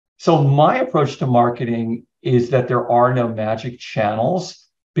So my approach to marketing is that there are no magic channels,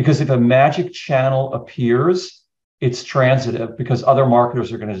 because if a magic channel appears, it's transitive, because other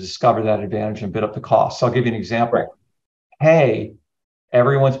marketers are going to discover that advantage and bid up the cost. So I'll give you an example. Right. Hey,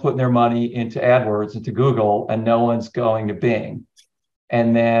 everyone's putting their money into AdWords, into Google, and no one's going to Bing.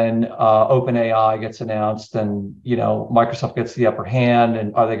 And then OpenAI gets announced, and Microsoft gets the upper hand.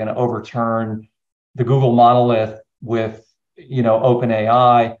 And are they going to overturn the Google monolith with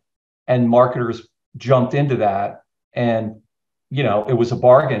OpenAI? And marketers jumped into that, and it was a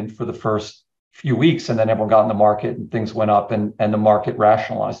bargain for the first few weeks, and then everyone got in the market, and things went up, and the market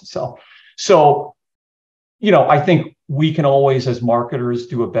rationalized itself. So I think we can always, as marketers,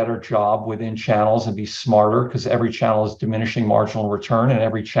 do a better job within channels and be smarter, because every channel is diminishing marginal return, and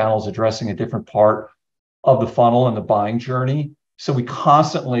every channel is addressing a different part of the funnel and the buying journey. So we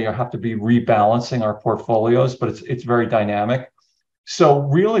constantly have to be rebalancing our portfolios, but it's very dynamic. So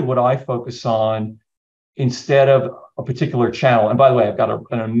really what I focus on, instead of a particular channel, and by the way, I've got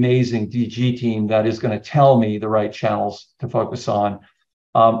an amazing DG team that is going to tell me the right channels to focus on.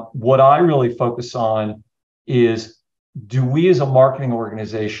 What I really focus on is, do we as a marketing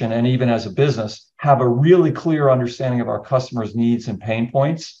organization, and even as a business, have a really clear understanding of our customers' needs and pain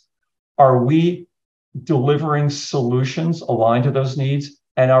points? Are we delivering solutions aligned to those needs?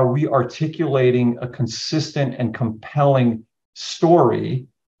 And are we articulating a consistent and compelling story,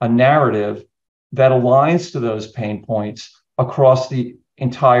 a narrative that aligns to those pain points across the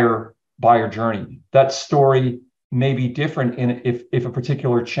entire buyer journey? That story may be different if a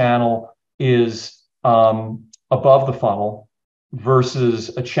particular channel is above the funnel versus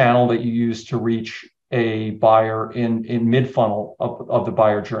a channel that you use to reach a buyer in mid-funnel of the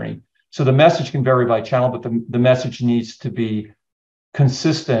buyer journey. So the message can vary by channel, but the message needs to be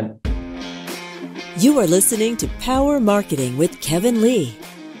consistent. You are listening to Power Marketing with Kevin Lee.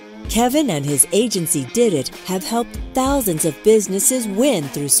 Kevin and his agency Did It have helped thousands of businesses win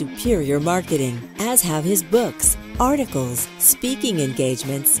through superior marketing, as have his books, articles, speaking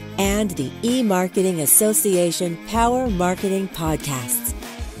engagements, and the E-Marketing Association Power Marketing podcasts.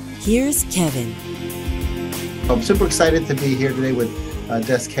 Here's Kevin. I'm super excited to be here today with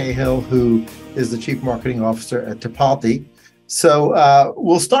Des Cahill, who is the Chief Marketing Officer at Tipalti. So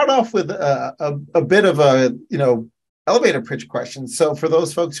we'll start off with a bit of a elevator pitch question. So for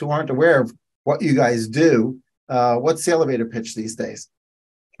those folks who aren't aware of what you guys do, what's the elevator pitch these days?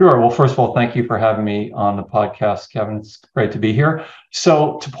 Sure. Well, first of all, thank you for having me on the podcast, Kevin. It's great to be here.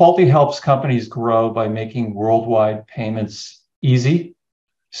 So Tipalti helps companies grow by making worldwide payments easy.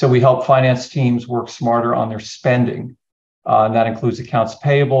 So we help finance teams work smarter on their spending. And that includes accounts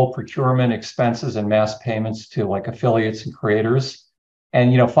payable, procurement, expenses, and mass payments to like affiliates and creators.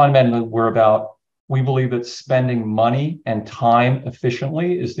 And fundamentally, we believe that spending money and time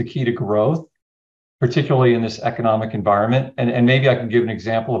efficiently is the key to growth, particularly in this economic environment. And maybe I can give an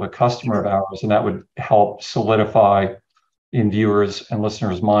example of a customer of ours, and that would help solidify in viewers and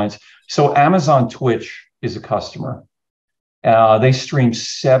listeners' minds. So Amazon Twitch is a customer. They stream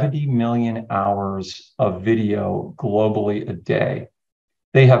 70 million hours of video globally a day.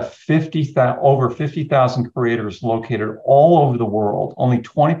 They have over 50,000 creators located all over the world. Only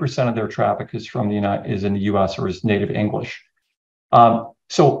 20% of their traffic is is in the US or is native English.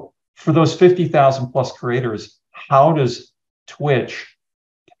 So for those 50,000 plus creators, how does Twitch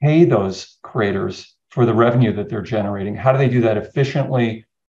pay those creators for the revenue that they're generating? How do they do that efficiently,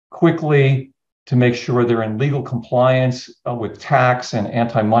 quickly, to make sure they're in legal compliance with tax and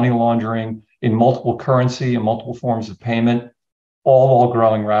anti-money laundering in multiple currency and multiple forms of payment, all while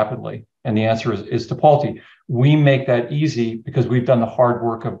growing rapidly? And the answer is Tipalti. We make that easy because we've done the hard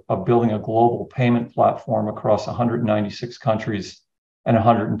work of building a global payment platform across 196 countries and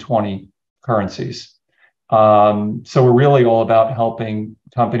 120 currencies. So we're really all about helping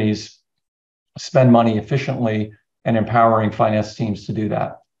companies spend money efficiently and empowering finance teams to do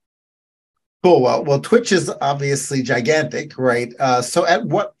that. Cool. Well, Twitch is obviously gigantic, right? So at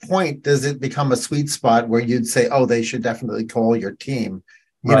what point does it become a sweet spot where you'd say, oh, they should definitely call your team?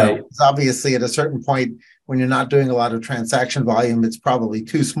 It's obviously at a certain point when you're not doing a lot of transaction volume, it's probably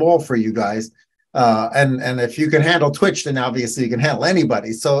too small for you guys. And if you can handle Twitch, then obviously you can handle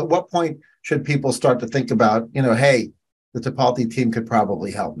anybody. So at what point should people start to think about, hey, the Tipalti team could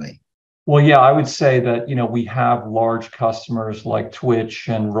probably help me? Well, yeah, I would say that, we have large customers like Twitch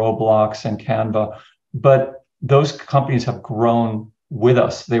and Roblox and Canva, but those companies have grown with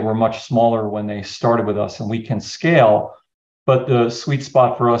us. They were much smaller when they started with us, and we can scale. But the sweet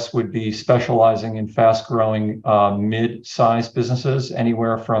spot for us would be specializing in fast-growing mid-sized businesses,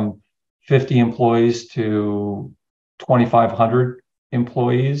 anywhere from 50 employees to 2,500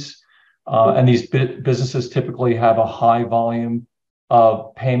 employees. And these businesses typically have a high volume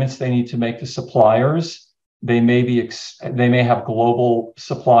of payments they need to make to suppliers. They may have global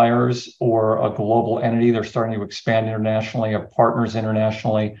suppliers or a global entity. They're starting to expand internationally, have partners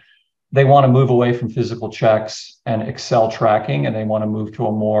internationally. They want to move away from physical checks and Excel tracking, and they want to move to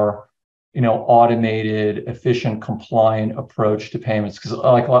a more, automated, efficient, compliant approach to payments. Because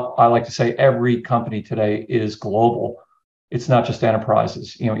I like to say, every company today is global. It's not just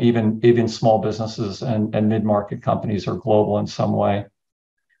enterprises. Even small businesses and mid-market companies are global in some way.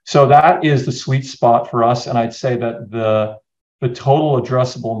 So that is the sweet spot for us. And I'd say that the total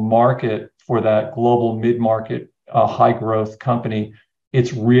addressable market for that global mid-market high growth company,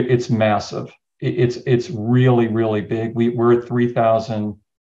 it's massive. It's really, really big. We're at 3,000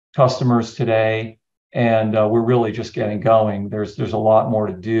 customers today, and we're really just getting going. There's a lot more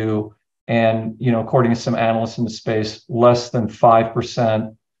to do. And, according to some analysts in the space, less than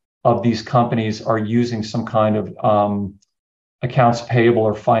 5% of these companies are using some kind of accounts payable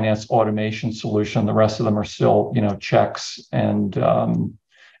or finance automation solution. The rest of them are still, checks and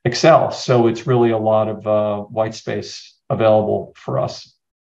Excel. So it's really a lot of white space available for us.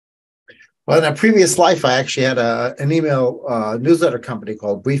 Well, in a previous life, I actually had an email newsletter company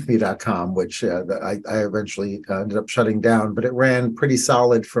called briefme.com, which I eventually ended up shutting down, but it ran pretty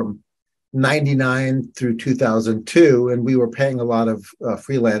solid from 99 through 2002, and we were paying a lot of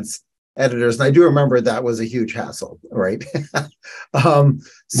freelance editors, and I do remember that was a huge hassle, right? And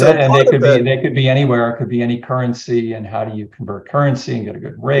they could be anywhere. It could be any currency, and how do you convert currency and get a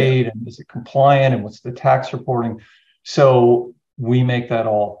good rate, and is it compliant, and what's the tax reporting? So we make that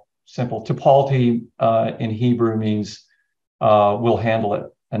all simple. Tipalti in Hebrew means we'll handle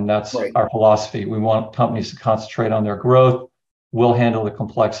it, and that's our philosophy. We want companies to concentrate on their growth. We'll handle the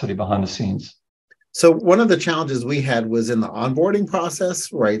complexity behind the scenes. So one of the challenges we had was in the onboarding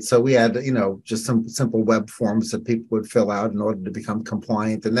process, right? So we had, just some simple web forms that people would fill out in order to become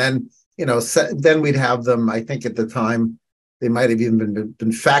compliant. And then, then we'd have them, I think at the time, they might have even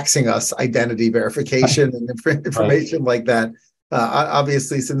been faxing us identity verification and information like that.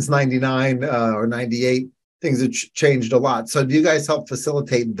 Obviously, since 99 or 98, things have changed a lot. So do you guys help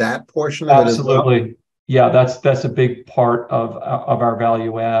facilitate that portion of it as well? Absolutely. Yeah, that's a big part of our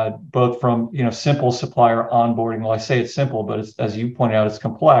value add, both from simple supplier onboarding. Well, I say it's simple, but as you point out, it's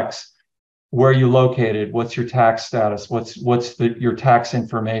complex. Where are you located? What's your tax status? What's your tax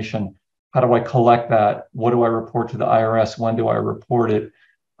information? How do I collect that? What do I report to the IRS? When do I report it?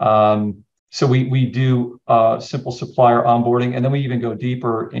 So we do simple supplier onboarding, and then we even go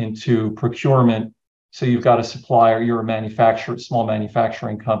deeper into procurement. So you've got a supplier, you're a manufacturer, small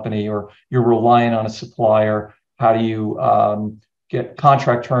manufacturing company, or you're relying on a supplier. How do you get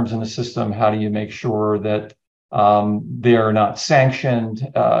contract terms in the system? How do you make sure that they're not sanctioned?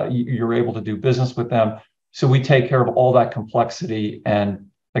 You're able to do business with them. So we take care of all that complexity and,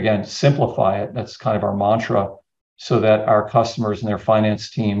 again, simplify it. That's kind of our mantra, so that our customers and their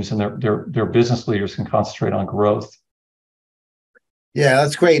finance teams and their business leaders can concentrate on growth. Yeah,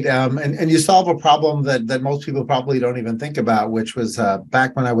 that's great. And you solve a problem that most people probably don't even think about, which was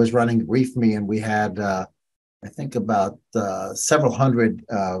back when I was running BriefMe, and we had, I think, about several hundred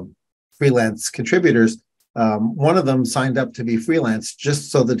freelance contributors. One of them signed up to be freelance just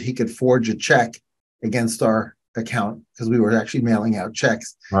so that he could forge a check against our account, because we were actually mailing out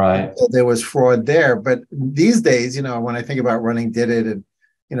checks. Right. So there was fraud there. But these days, when I think about running Did It and,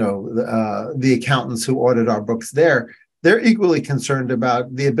 the accountants who audit our books there, they're equally concerned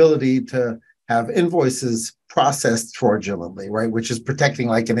about the ability to have invoices processed fraudulently, right? Which is protecting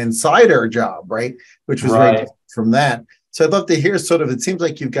like an insider job, right? Which was very different from that. So I'd love to hear it seems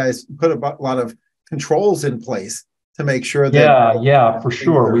like you guys put a lot of controls in place to make sure that. Yeah, for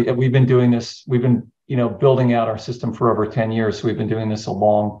sure. We've been doing this. We've been, building out our system for over 10 years. So we've been doing this a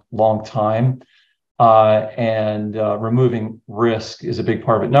long, long time. And removing risk is a big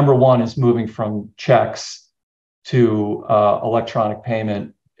part of it. Number one is moving from checks to electronic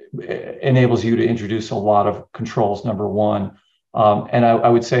payment. Enables you to introduce a lot of controls, number one. And I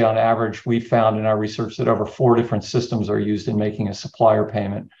would say on average, we found in our research that over 4 different systems are used in making a supplier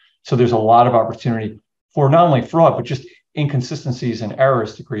payment. So there's a lot of opportunity for not only fraud, but just inconsistencies and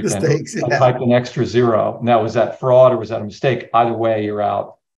errors to creep in. I typed an extra 0. Now, was that fraud or was that a mistake? Either way, you're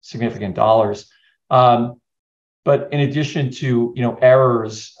out significant dollars. But in addition to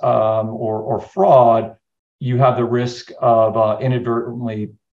errors or fraud, you have the risk of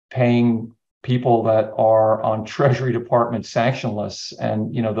inadvertently paying people that are on Treasury Department sanction lists,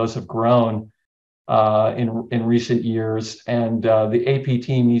 and those have grown in recent years. And the AP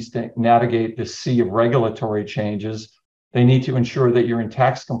team needs to navigate the sea of regulatory changes. They need to ensure that you're in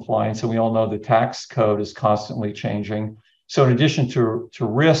tax compliance, and we all know the tax code is constantly changing. So in addition to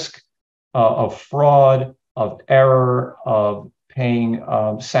risk of fraud, of error, of paying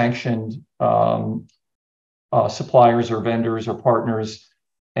sanctioned suppliers or vendors or partners,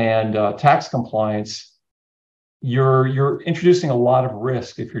 and tax compliance, you're introducing a lot of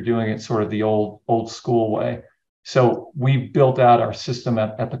risk if you're doing it sort of the old school way. So we've built out our system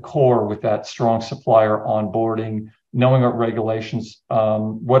at the core with that strong supplier onboarding, knowing what regulations,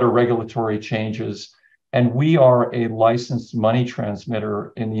 what are regulatory changes. And we are a licensed money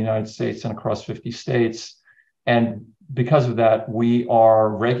transmitter in the United States and across 50 states. And because of that, we are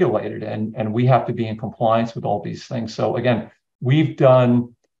regulated and we have to be in compliance with all these things. So again, we've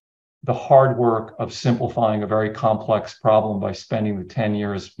done the hard work of simplifying a very complex problem by spending the 10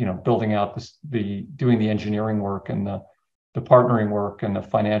 years, building out doing the engineering work and the partnering work and the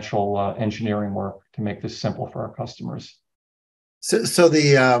financial engineering work to make this simple for our customers. So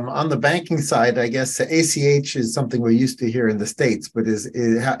the on the banking side, I guess ACH is something we're used to here in the States, but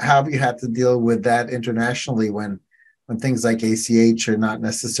how have you had to deal with that internationally when things like ACH are not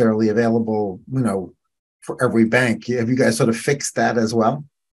necessarily available, for every bank? Have you guys sort of fixed that as well?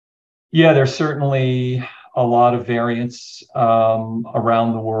 Yeah, there's certainly a lot of variance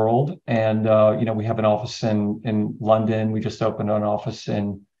around the world. And, we have an office in London. We just opened an office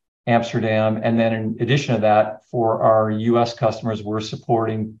in Amsterdam. And then in addition to that, for our US customers, we're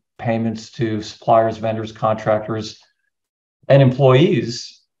supporting payments to suppliers, vendors, contractors, and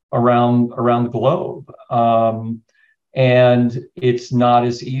employees around the globe. And it's not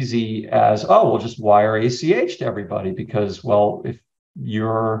as easy as, we'll just wire ACH to everybody because, well, if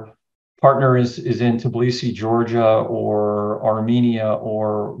your partner is in Tbilisi, Georgia, or Armenia,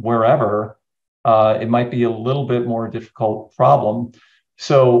 or wherever, it might be a little bit more difficult problem.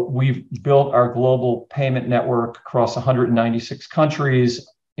 So we've built our global payment network across 196 countries.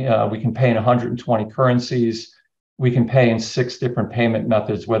 We can pay in 120 currencies. We can pay in 6 different payment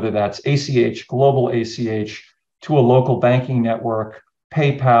methods, whether that's ACH, global ACH, to a local banking network,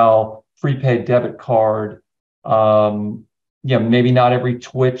 PayPal, prepaid debit card. Maybe not every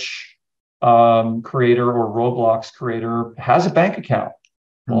Twitch creator or Roblox creator has a bank account.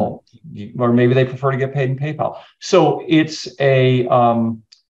 Well, or maybe they prefer to get paid in PayPal. So it's a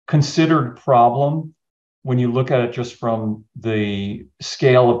considered problem when you look at it just from the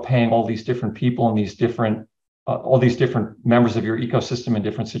scale of paying all these different people and all these different members of your ecosystem in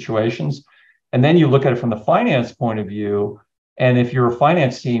different situations. And then you look at it from the finance point of view. And if you're a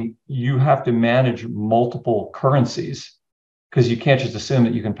finance team, you have to manage multiple currencies because you can't just assume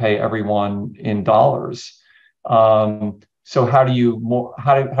that you can pay everyone in dollars. So how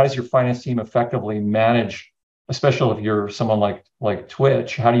does your finance team effectively manage, especially if you're someone like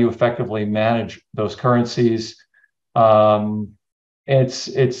Twitch, how do you effectively manage those currencies? It's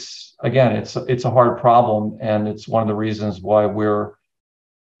a hard problem, and it's one of the reasons why we're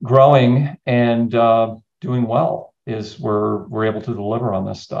growing and doing well is we're able to deliver on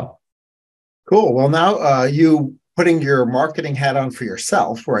this stuff. Cool. Well, now you putting your marketing hat on for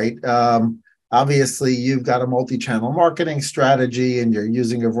yourself, right? Obviously, you've got a multi-channel marketing strategy, and you're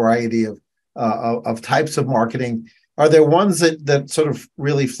using a variety of types of marketing. Are there ones that sort of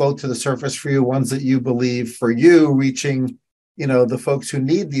really float to the surface for you? Ones that you believe for you reaching, the folks who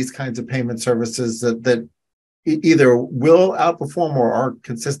need these kinds of payment services that either will outperform or are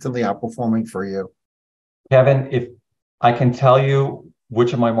consistently outperforming for you? Kevin, if I can tell you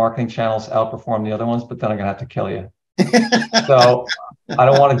which of my marketing channels outperform the other ones, but then I'm gonna have to kill you. So I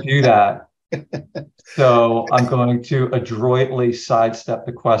don't want to do that. So I'm going to adroitly sidestep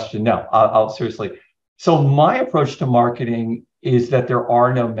the question. No, I'll seriously. So my approach to marketing is that there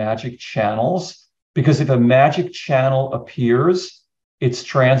are no magic channels, because if a magic channel appears, it's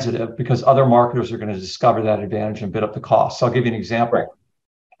transitive because other marketers are going to discover that advantage and bid up the cost. So I'll give you an example. Right.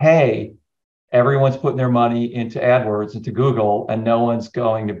 Hey, everyone's putting their money into AdWords, into Google, and no one's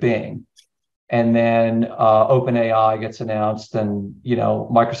going to Bing. And then OpenAI gets announced, and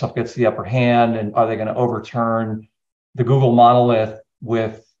Microsoft gets the upper hand. And are they going to overturn the Google monolith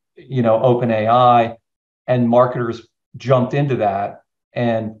with OpenAI? And marketers jumped into that,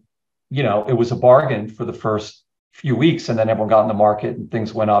 and it was a bargain for the first few weeks, and then everyone got in the market, and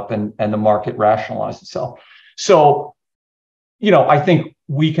things went up, and the market rationalized itself. So, I think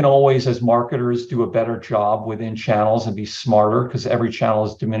we can always, as marketers, do a better job within channels and be smarter, because every channel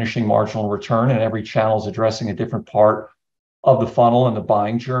is diminishing marginal return, and every channel is addressing a different part of the funnel and the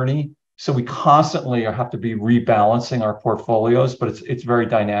buying journey. So we constantly have to be rebalancing our portfolios, but it's very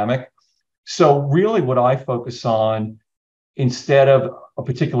dynamic. So really what I focus on instead of a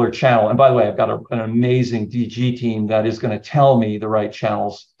particular channel, and by the way, I've got an amazing DG team that is going to tell me the right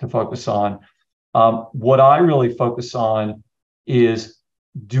channels to focus on. What I really focus on is,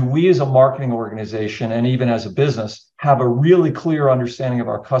 do we as a marketing organization and even as a business have a really clear understanding of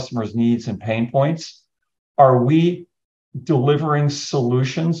our customers' needs and pain points? Are we delivering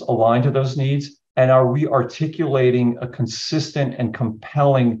solutions aligned to those needs? And are we articulating a consistent and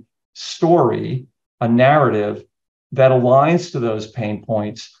compelling story, a narrative that aligns to those pain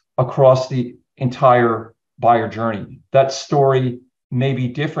points across the entire buyer journey? That story may be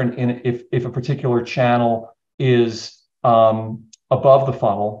different if a particular channel is above the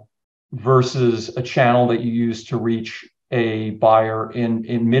funnel versus a channel that you use to reach a buyer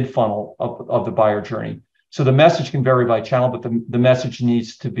in mid-funnel of the buyer journey. So the message can vary by channel, but the message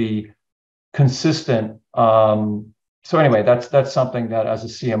needs to be consistent. So anyway, that's something that as a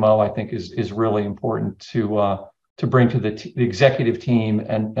CMO, I think is really important to bring to the executive team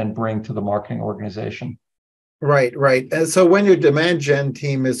and bring to the marketing organization. Right. And so when your demand gen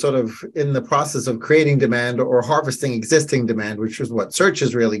team is sort of in the process of creating demand or harvesting existing demand, which is what search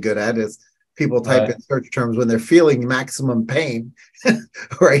is really good at, is people type in search terms when they're feeling maximum pain,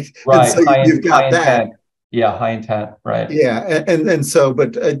 right? Right. And so you've got that. Intent. Yeah, high intent, right. Yeah, and so,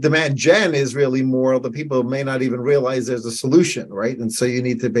 but demand gen is really more, the people may not even realize there's a solution, right? And so you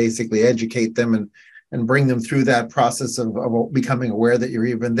need to basically educate them and bring them through that process of becoming aware that you're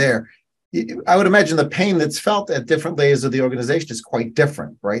even there. I would imagine the pain that's felt at different layers of the organization is quite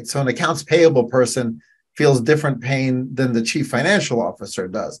different, right? So an accounts payable person feels different pain than the chief financial officer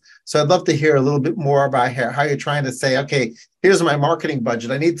does. So I'd love to hear a little bit more about how you're trying to say, okay, here's my marketing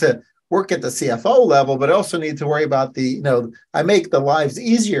budget. I need to work at the CFO level, but I also need to worry about I make the lives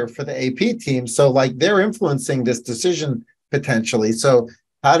easier for the AP team. So like they're influencing this decision potentially. So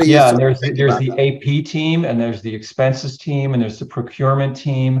how do you? Yeah, and there's the AP team, and there's the expenses team, and there's the procurement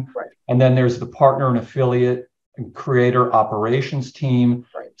team, right. And then there's the partner and affiliate and creator operations team.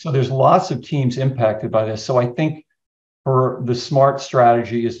 Right. So there's lots of teams impacted by this. So I think for the smart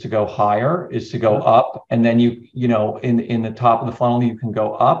strategy is to go higher, is to go up, and then in the top of the funnel you can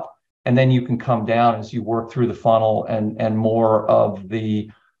go up, and then you can come down as you work through the funnel, and more of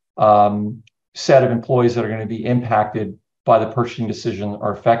the set of employees that are going to be impacted by the purchasing decision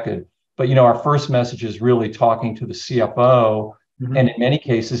are affected. But our first message is really talking to the CFO, and in many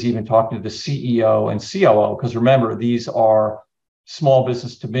cases even talking to the CEO and COO, because remember, these are small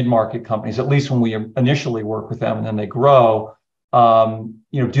business to mid-market companies, at least when we initially work with them and then they grow.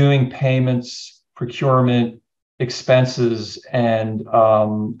 Doing payments, procurement, expenses, and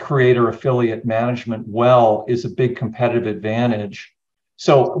creator affiliate management well is a big competitive advantage.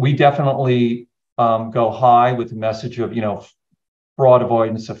 So we definitely go high with the message of fraud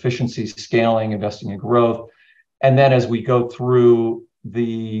avoidance, efficiencies, scaling, investing in growth. And then as we go through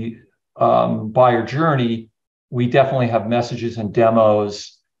the buyer journey, we definitely have messages and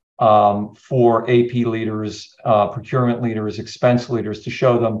demos for AP leaders, procurement leaders, expense leaders, to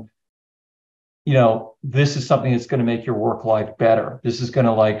show them, this is something that's going to make your work life better. This is going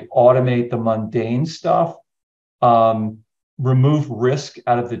to automate the mundane stuff, remove risk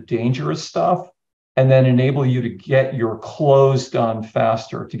out of the dangerous stuff, and then enable you to get your close done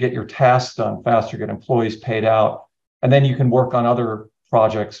faster, to get your tasks done faster, get employees paid out. And then you can work on other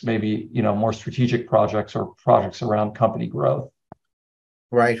projects, maybe, more strategic projects or projects around company growth.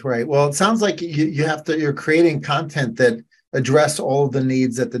 Right. Well, it sounds like you're creating content that address all of the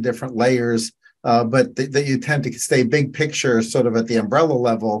needs at the different layers, but that you tend to stay big picture, sort of at the umbrella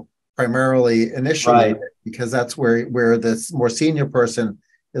level, primarily initially, right, because that's where this more senior person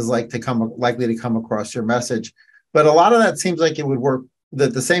is likely to come across your message. But a lot of that seems like it would work,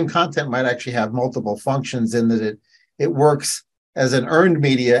 that the same content might actually have multiple functions, in that it works as an earned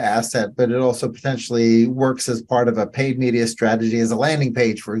media asset, but it also potentially works as part of a paid media strategy, as a landing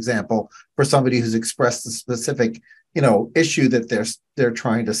page, for example, for somebody who's expressed a specific issue that they're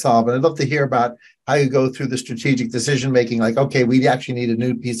trying to solve. And I'd love to hear about how you go through the strategic decision making, like, okay, we actually need a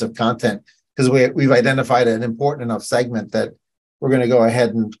new piece of content because we've identified an important enough segment that we're going to go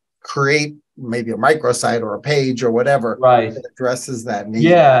ahead and create maybe a microsite or a page or whatever, right, that addresses that need.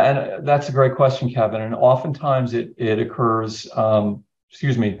 Yeah, and that's a great question, Kevin. And oftentimes it occurs,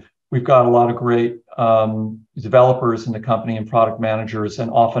 we've got a lot of great developers in the company and product managers, and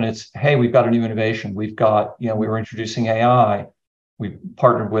often it's, hey, we've got a new innovation. We've got, we were introducing AI. We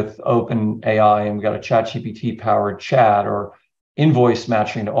partnered with OpenAI, and we got a ChatGPT powered chat, or invoice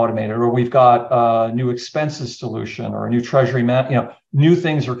matching to automate it, or we've got a new expenses solution, or a new treasury new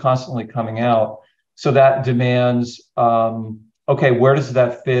things are constantly coming out. So that demands, okay, where does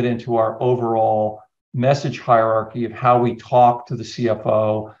that fit into our overall message hierarchy of how we talk to the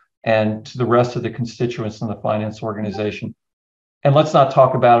CFO and to the rest of the constituents in the finance organization. And let's not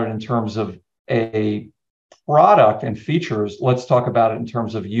talk about it in terms of a product and features. Let's talk about it in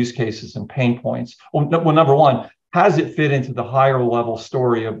terms of use cases and pain points. Well, number one, how does it fit into the higher level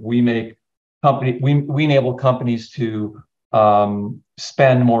story of we enable companies to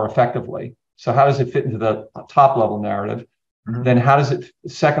spend more effectively? So how does it fit into the top level narrative? Mm-hmm. Then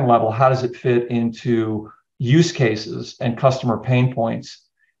second level, how does it fit into use cases and customer pain points?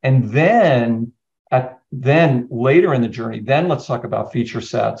 And then later in the journey, then let's talk about feature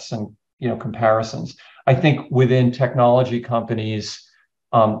sets and comparisons. I think within technology companies,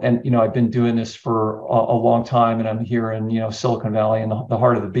 and I've been doing this for a long time, and I'm here in Silicon Valley, in the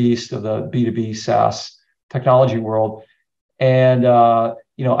heart of the beast of the B2B SaaS technology world. And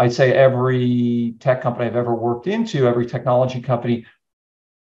I'd say every tech company I've ever worked into, every technology company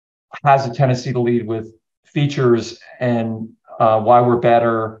has a tendency to lead with features and why we're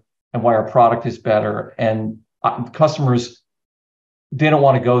better and why our product is better. And customers, they don't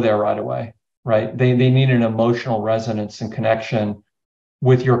want to go there right away, right? They need an emotional resonance and connection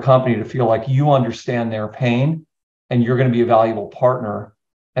with your company to feel like you understand their pain and you're going to be a valuable partner.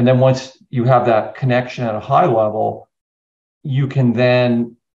 And then once you have that connection at a high level, you can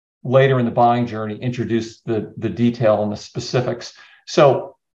then later in the buying journey introduce the detail and the specifics.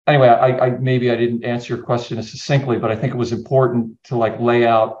 So anyway, I maybe I didn't answer your question as succinctly, but I think it was important to lay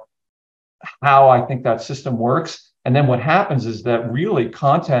out how I think that system works. And then what happens is that really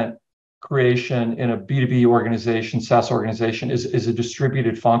content creation in a B2B organization, SaaS organization, is a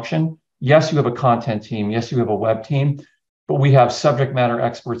distributed function. Yes, you have a content team. Yes, you have a web team, but we have subject matter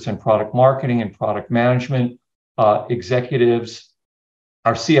experts in product marketing and product management, executives.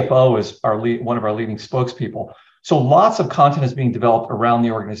 Our CFO is one of our leading spokespeople. So lots of content is being developed around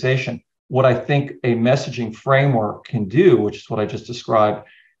the organization. What I think a messaging framework can do, which is what I just described,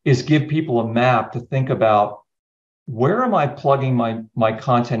 is give people a map to think about, where am I plugging my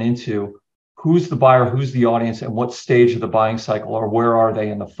content into? Who's the buyer? Who's the audience? And what stage of the buying cycle, or where are they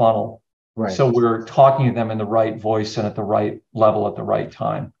in the funnel? Right. So we're talking to them in the right voice and at the right level at the right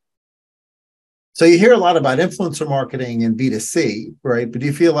time. So you hear a lot about influencer marketing in B2C, right? But do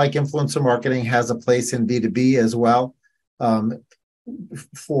you feel like influencer marketing has a place in B2B as well,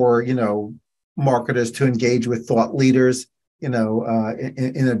 for marketers to engage with thought leaders, in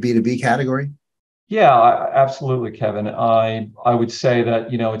a B2B category? Yeah, absolutely, Kevin. I would say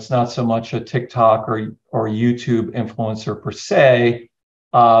that it's not so much a TikTok or YouTube influencer per se,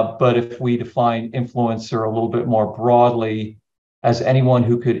 but if we define influencer a little bit more broadly as anyone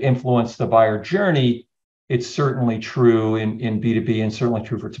who could influence the buyer journey, it's certainly true in B2B and certainly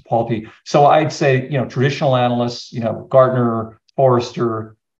true for Tipalti. So I'd say traditional analysts, Gartner,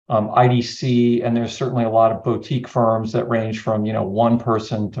 Forrester, IDC, and there's certainly a lot of boutique firms that range from one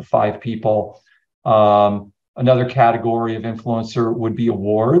person to 5 people. Another category of influencer would be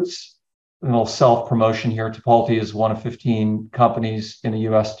awards. A little self-promotion here. Tipalti is one of 15 companies in the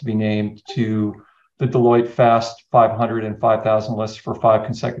US to be named to the Deloitte Fast 500 and 5,000 list for 5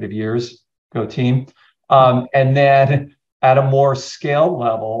 consecutive years. Go team. And then at a more scaled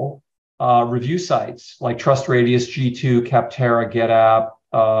level, review sites like TrustRadius, G2, Capterra, GetApp.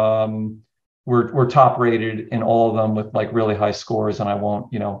 We're top rated in all of them with really high scores, and I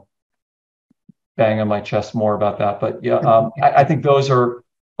won't bang on my chest more about that. But yeah, I think those are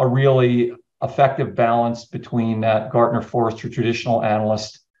a really effective balance between that Gartner, Forrester traditional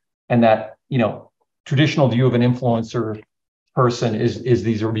analyst and that traditional view of an influencer person is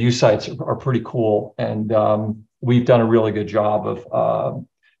these review sites are pretty cool, and we've done a really good job of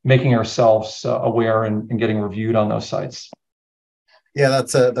making ourselves aware and getting reviewed on those sites. Yeah,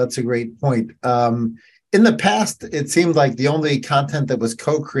 that's a great point. In the past, it seemed like the only content that was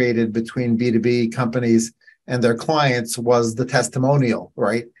co-created between B2B companies and their clients was the testimonial,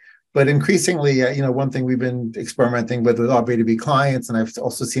 right? But increasingly, one thing we've been experimenting with our B2B clients, and I've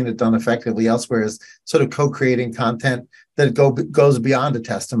also seen it done effectively elsewhere, is sort of co-creating content that goes beyond a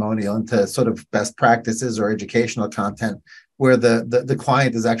testimonial into sort of best practices or educational content, where the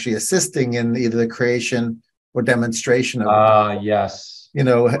client is actually assisting in either the creation or demonstration of. Yes.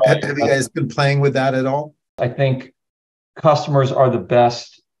 Have you guys been playing with that at all? I think customers are the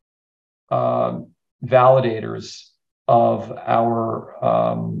best validators of our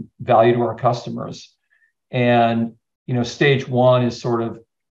value to our customers. And, stage 1 is sort of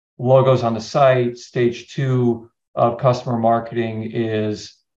logos on the site. Stage 2 of customer marketing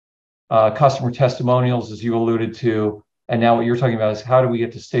is customer testimonials, as you alluded to. And now what you're talking about is how do we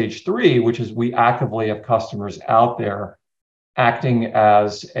get to stage 3, which is we actively have customers out there acting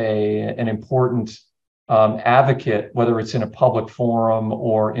as an important advocate, whether it's in a public forum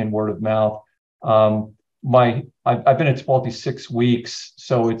or in word of mouth. I've been at Tipalti 6 weeks,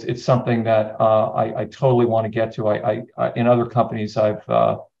 so it's something that I totally want to get to. I in other companies I've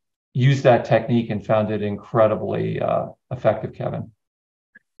used that technique and found it incredibly effective, Kevin.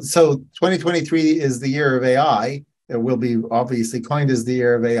 So 2023 is the year of AI. It will be obviously coined as the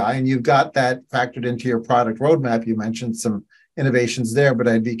year of AI, and you've got that factored into your product roadmap. You mentioned some innovations there, but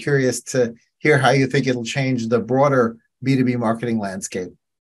I'd be curious to hear how you think it'll change the broader B2B marketing landscape.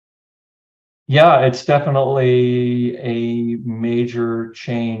 Yeah, it's definitely a major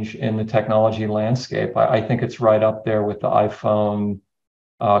change in the technology landscape. I think it's right up there with the iPhone,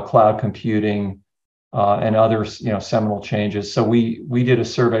 cloud computing, and other seminal changes. So we did a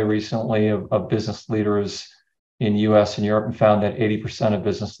survey recently of business leaders in US and Europe and found that 80% of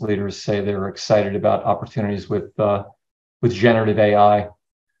business leaders say they're excited about opportunities with generative AI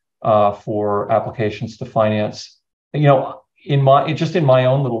for applications to finance. In my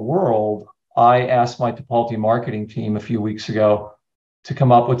own little world, I asked my Tipalti marketing team a few weeks ago to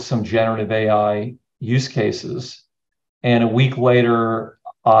come up with some generative AI use cases. And a week later,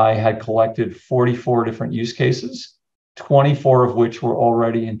 I had collected 44 different use cases, 24 of which were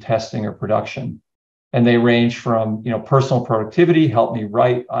already in testing or production. And they range from, personal productivity, help me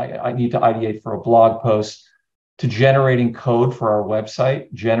write, I need to ideate for a blog post, to generating code for our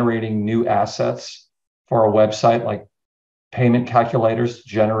website, generating new assets for our website, like payment calculators to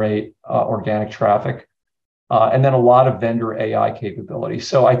generate organic traffic, and then a lot of vendor AI capability.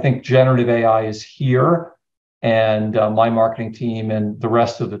 So I think generative AI is here, and my marketing team and the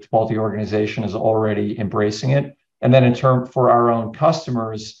rest of the Tipalti organization is already embracing it. And then for our own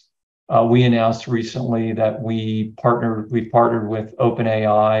customers, we announced recently that we've partnered with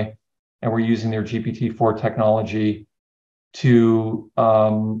OpenAI, and we're using their GPT-4 technology to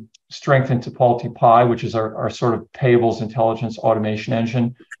strengthen Tipalti Pi, which is our sort of payables intelligence automation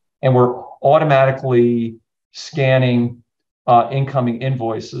engine. And we're automatically scanning incoming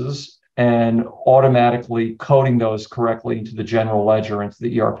invoices and automatically coding those correctly into the general ledger, into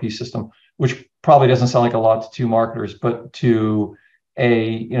the ERP system, which probably doesn't sound like a lot to two marketers, but to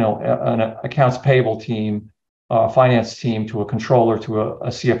an accounts payable team, finance team, to a controller, to a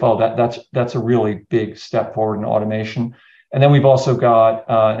CFO, that's a really big step forward in automation. And then we've also got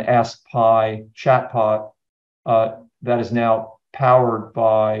an Ask Pi chatbot that is now powered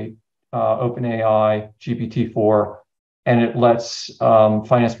by OpenAI GPT-4, and it lets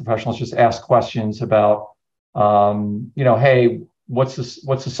finance professionals just ask questions about, hey, what's the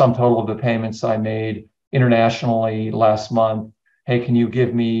sum total of the payments I made internationally last month? Hey, can you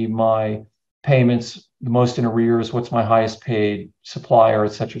give me my payments the most in arrears? What's my highest paid supplier,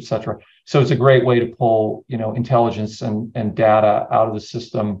 et cetera, et cetera. So it's a great way to pull, intelligence and data out of the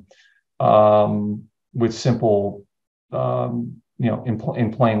system with simple,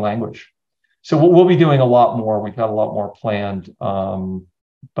 in plain language. So we'll be doing a lot more. We've got a lot more planned,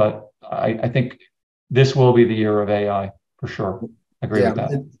 but I think this will be the year of AI for sure. I agree with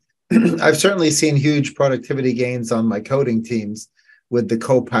that. I've certainly seen huge productivity gains on my coding teams with the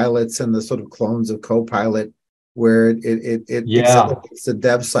co-pilots and the sort of clones of Copilot, where it accelerates the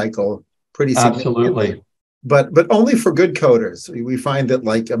dev cycle pretty significantly. But only for good coders. We find that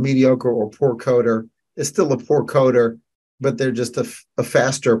like a mediocre or poor coder is still a poor coder, but they're just a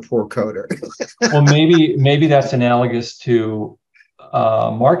faster poor coder. Well, maybe that's analogous to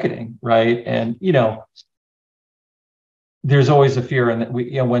marketing, right? And there's always a fear, and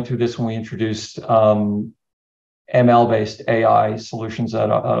we went through this when we introduced ML-based AI solutions at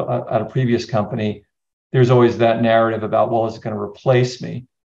a previous company. There's always that narrative about, well, is it going to replace me?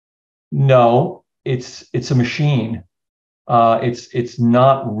 No, it's a machine. It's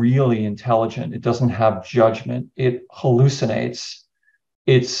not really intelligent. It doesn't have judgment. It hallucinates.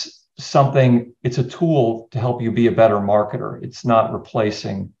 It's a tool to help you be a better marketer. It's not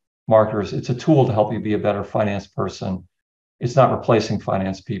replacing marketers. It's a tool to help you be a better finance person. It's not replacing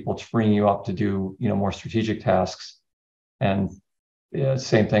finance people. It's freeing you up to do, more strategic tasks. And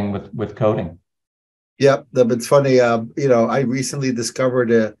same thing with coding. Yep, it's funny. I recently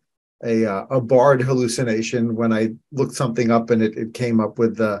discovered a Bard hallucination when I looked something up, and it came up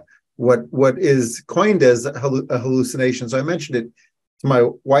with what is coined as a hallucination. So I mentioned it to my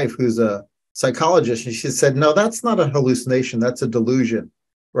wife, who's a psychologist, and she said, "No, that's not a hallucination. That's a delusion."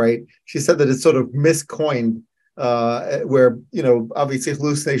 Right? She said that it's sort of miscoined. Where obviously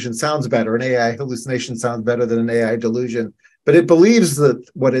hallucination sounds better. An AI hallucination sounds better than an AI delusion, but it believes that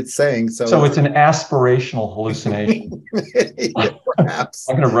what it's saying. So it's an aspirational hallucination. Perhaps.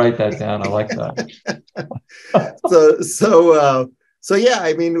 I'm going to write that down. I like that. So yeah,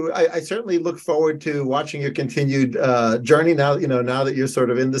 I mean, I certainly look forward to watching your continued journey. Now, now that you're sort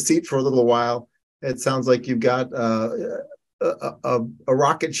of in the seat for a little while, it sounds like you've got a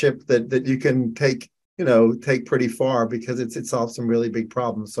rocket ship that you can take pretty far, because it solves some really big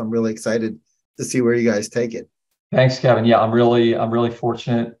problems. So I'm really excited to see where you guys take it. Thanks, Kevin. Yeah, I'm really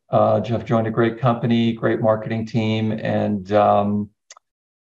fortunate. Jeff joined a great company, great marketing team, and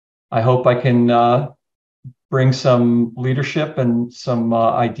I hope I can bring some leadership and some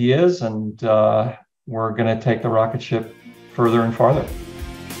ideas, and we're going to take the rocket ship further and farther.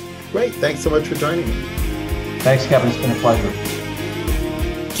 Great. Thanks so much for joining me. Thanks, Kevin. It's been a pleasure.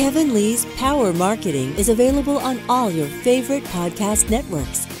 Kevin Lee's Power Marketing is available on all your favorite podcast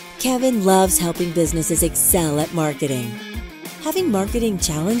networks. Kevin loves helping businesses excel at marketing. Having marketing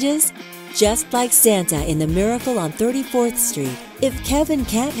challenges? Just like Santa in The Miracle on 34th Street, if Kevin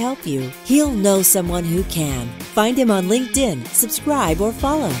can't help you, he'll know someone who can. Find him on LinkedIn, subscribe, or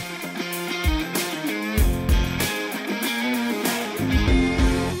follow.